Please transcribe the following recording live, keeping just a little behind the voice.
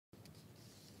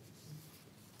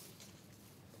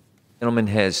Gentleman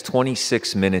has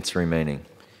 26 minutes remaining.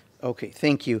 Okay,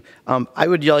 thank you. I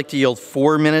would like to yield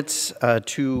 4 minutes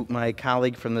to my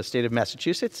colleague from the state of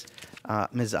Massachusetts,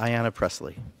 Ms. Ayanna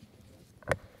Pressley.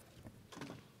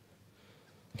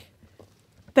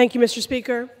 Thank you, Mr.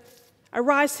 Speaker. I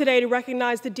rise today to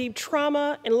recognize the deep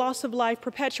trauma and loss of life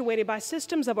perpetuated by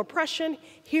systems of oppression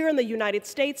here in the United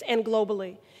States and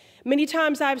globally. Many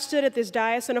times I've stood at this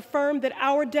dais and affirmed that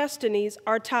our destinies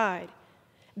are tied.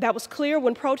 That was clear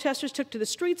when protesters took to the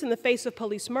streets in the face of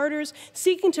police murders,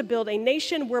 seeking to build a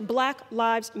nation where Black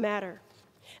lives matter.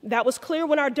 That was clear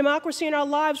when our democracy and our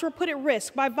lives were put at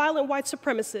risk by violent white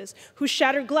supremacists who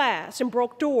shattered glass and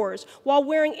broke doors while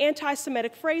wearing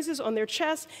anti-Semitic phrases on their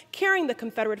chests, carrying the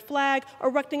Confederate flag,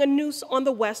 erecting a noose on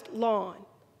the West Lawn.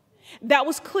 That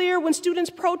was clear when students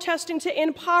protesting to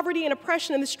end poverty and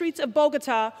oppression in the streets of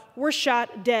Bogota were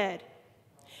shot dead.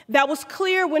 That was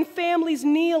clear when families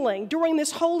kneeling during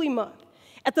this holy month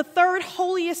at the third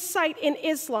holiest site in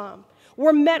Islam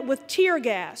were met with tear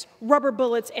gas, rubber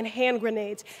bullets, and hand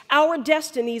grenades. Our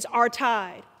destinies are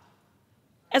tied.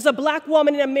 As a Black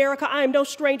woman in America, I am no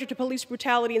stranger to police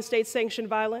brutality and state-sanctioned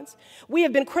violence. We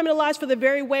have been criminalized for the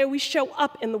very way we show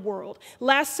up in the world.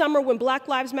 Last summer, when Black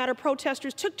Lives Matter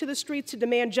protesters took to the streets to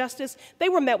demand justice, they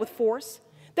were met with force.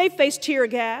 They faced tear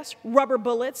gas, rubber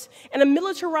bullets, and a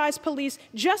militarized police,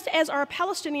 just as our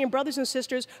Palestinian brothers and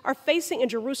sisters are facing in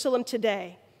Jerusalem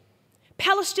today.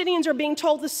 Palestinians are being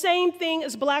told the same thing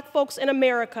as Black folks in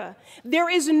America. There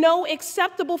is no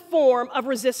acceptable form of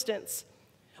resistance.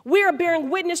 We are bearing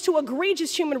witness to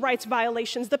egregious human rights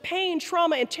violations. The pain,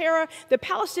 trauma, and terror that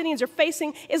Palestinians are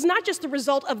facing is not just the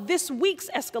result of this week's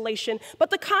escalation, but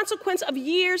the consequence of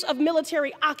years of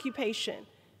military occupation.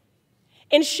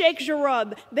 In Sheikh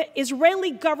Jarrah, the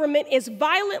Israeli government is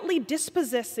violently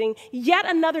dispossessing yet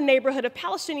another neighborhood of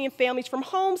Palestinian families from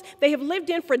homes they have lived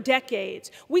in for decades.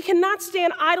 We cannot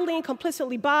stand idly and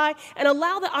complicitly by and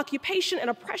allow the occupation and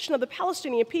oppression of the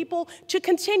Palestinian people to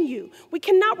continue. We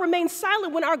cannot remain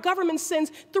silent when our government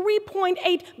sends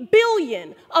 $3.8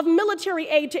 billion of military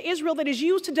aid to Israel that is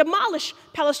used to demolish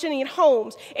Palestinian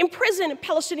homes, imprison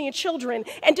Palestinian children,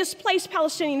 and displace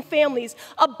Palestinian families.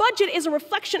 A budget is a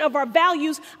reflection of our values.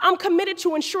 I'm committed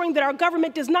to ensuring that our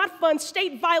government does not fund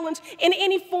state violence in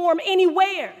any form,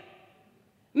 anywhere.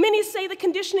 Many say that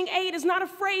conditioning aid is not a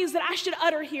phrase that I should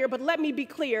utter here, but let me be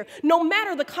clear. No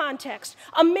matter the context,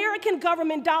 American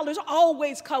government dollars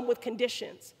always come with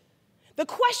conditions. The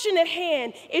question at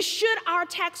hand is, should our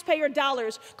taxpayer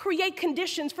dollars create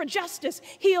conditions for justice,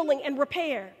 healing, and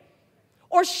repair?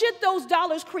 Or should those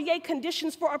dollars create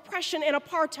conditions for oppression and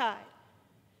apartheid?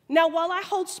 Now, while I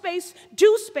hold space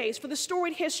for the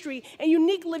storied history and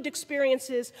unique lived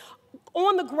experiences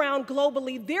on the ground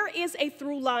globally, there is a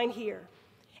through line here.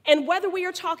 And whether we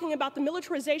are talking about the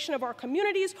militarization of our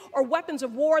communities or weapons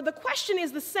of war, the question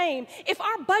is the same. If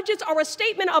our budgets are a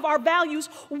statement of our values,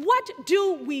 what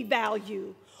do we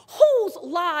value? Whose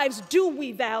lives do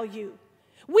we value?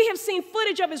 We have seen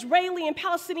footage of Israeli and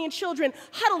Palestinian children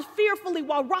huddled fearfully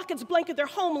while rockets blanket their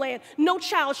homeland. No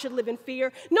child should live in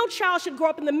fear. No child should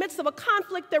grow up in the midst of a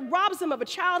conflict that robs them of a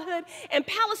childhood, and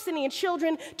Palestinian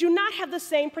children do not have the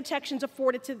same protections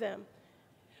afforded to them.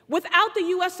 Without the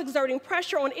U.S. exerting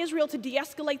pressure on Israel to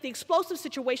de-escalate, the explosive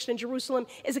situation in Jerusalem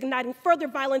is igniting further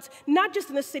violence, not just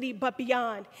in the city, but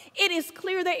beyond. It is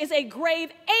clear there is a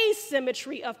grave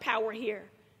asymmetry of power here.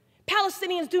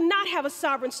 Palestinians do not have a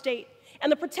sovereign state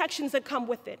and the protections that come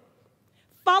with it.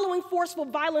 Following forceful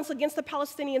violence against the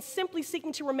Palestinians simply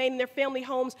seeking to remain in their family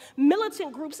homes,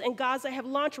 militant groups in Gaza have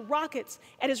launched rockets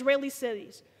at Israeli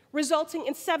cities, resulting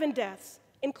in 7 deaths,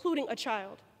 including a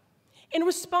child. In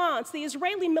response, the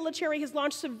Israeli military has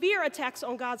launched severe attacks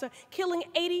on Gaza, killing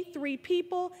 83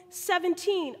 people,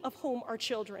 17 of whom are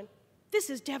children. This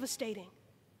is devastating.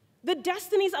 The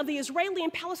destinies of the Israeli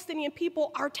and Palestinian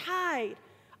people are tied.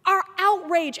 Our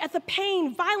outrage at the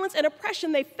pain, violence, and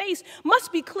oppression they face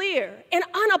must be clear and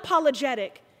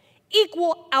unapologetic.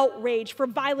 Equal outrage for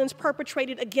violence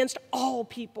perpetrated against all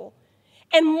people.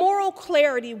 And moral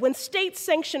clarity when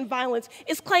state-sanctioned violence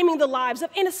is claiming the lives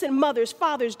of innocent mothers,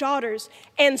 fathers, daughters,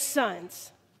 and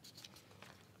sons.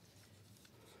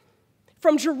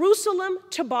 From Jerusalem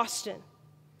to Boston,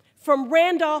 from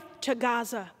Randolph to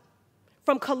Gaza,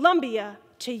 from Colombia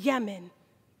to Yemen,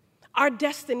 our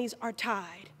destinies are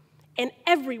tied, and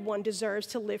everyone deserves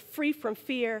to live free from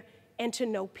fear and to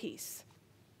know peace.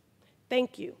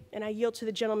 Thank you, and I yield to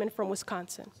the gentleman from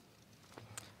Wisconsin.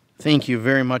 Thank you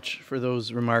very much for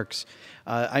those remarks.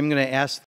 I'm going to ask